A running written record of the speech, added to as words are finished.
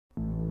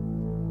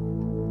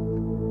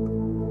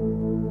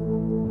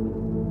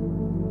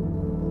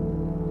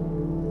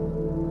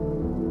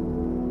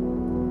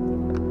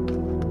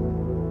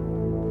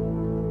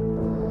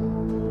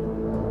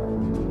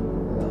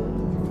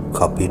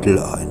Kapitel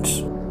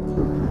 1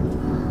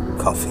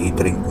 Kaffee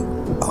trinken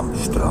am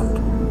Strand.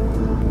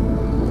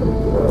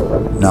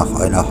 Nach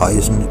einer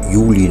heißen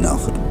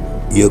Julinacht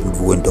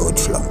irgendwo in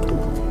Deutschland.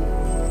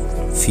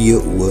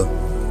 4 Uhr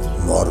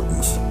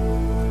morgens.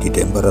 Die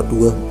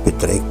Temperatur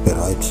beträgt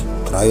bereits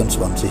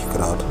 23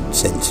 Grad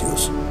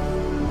Celsius.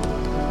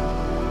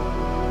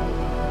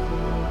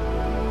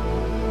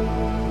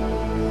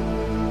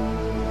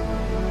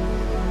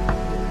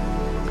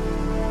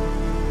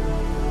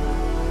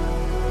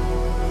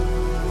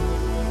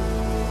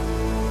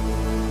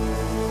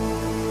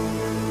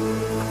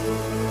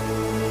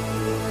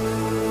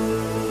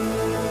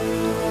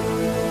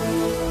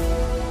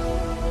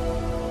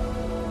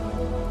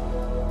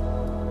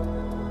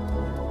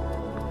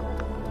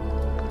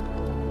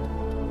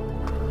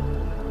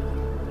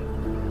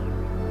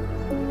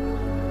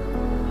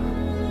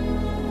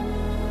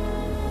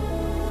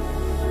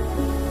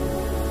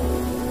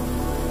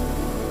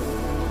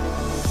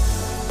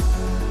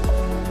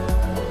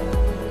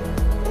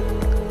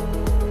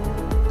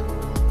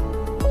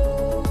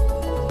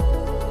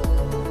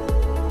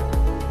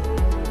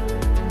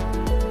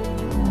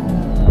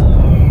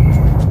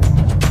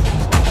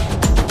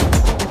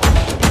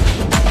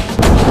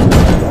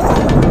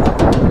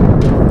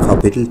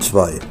 Kapitel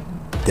 2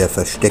 Der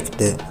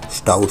versteckte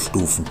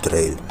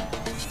Staustufentrail.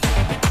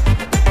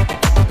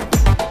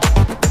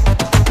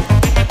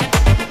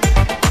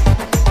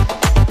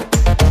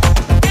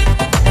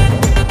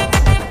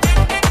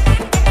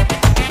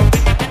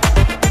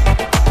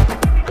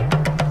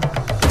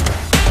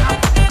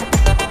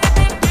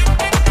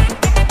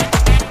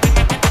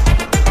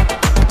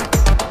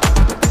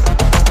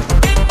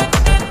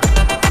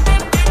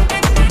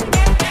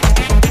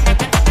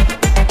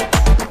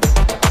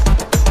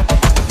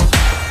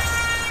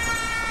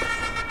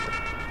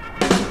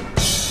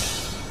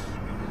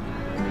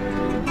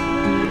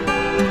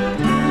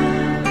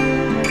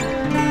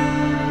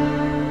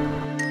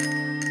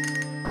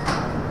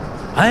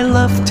 I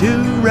love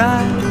to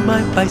ride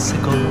my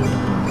bicycle.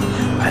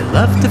 I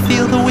love to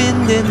feel the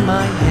wind in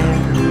my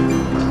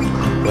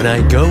hair. When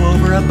I go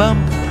over a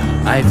bump,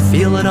 I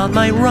feel it on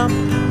my rump,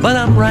 but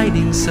I'm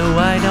riding so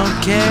I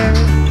don't care.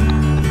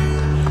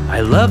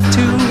 I love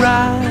to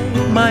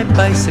ride my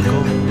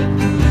bicycle.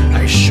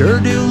 I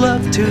sure do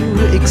love to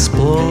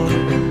explore.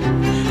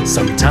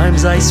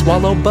 Sometimes I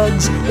swallow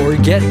bugs or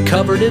get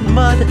covered in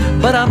mud,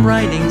 but I'm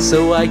riding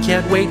so I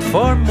can't wait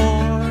for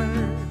more.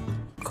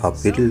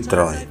 Kapitel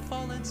 3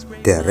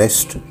 Der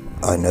Rest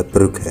einer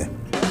Brücke.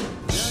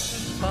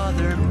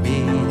 Bother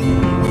me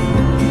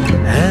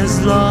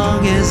as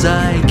long as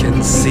I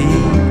can see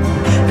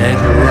and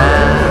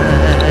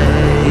ride.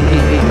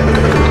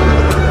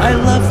 I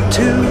love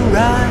to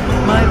ride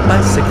my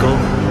bicycle,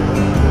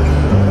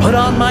 put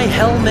on my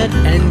helmet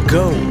and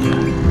go.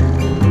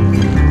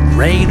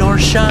 Rain or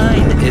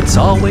shine, it's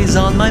always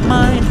on my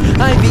mind.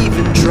 I've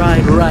even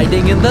tried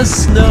riding in the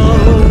snow.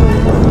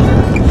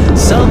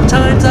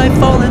 Sometimes I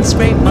fall and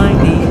scrape my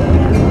knee,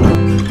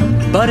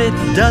 but it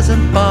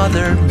doesn't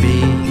bother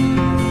me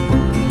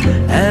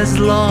as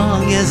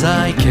long as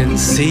I can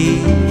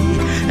see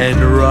and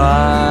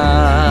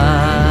ride.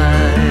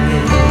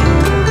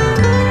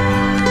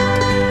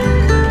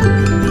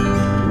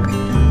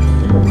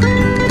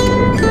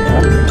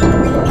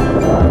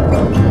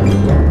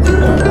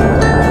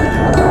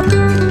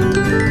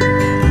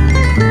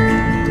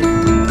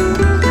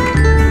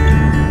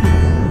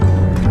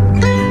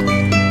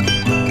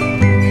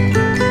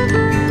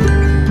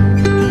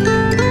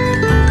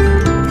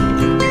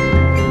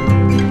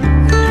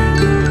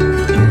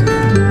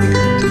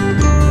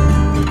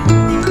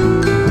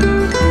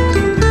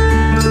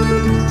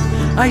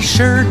 I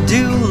sure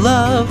do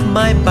love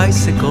my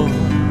bicycle.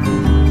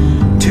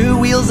 2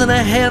 wheels and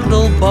a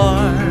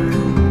handlebar.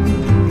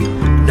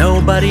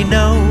 Nobody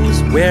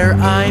knows where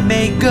I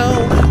may go.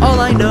 All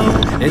I know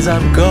is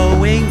I'm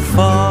going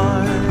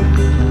far.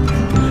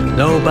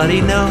 Nobody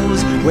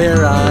knows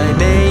where I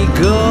may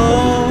go.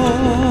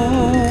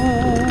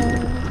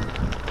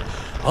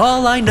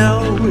 All I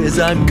know is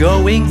I'm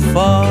going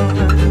far.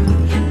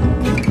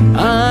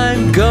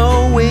 I'm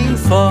going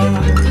far.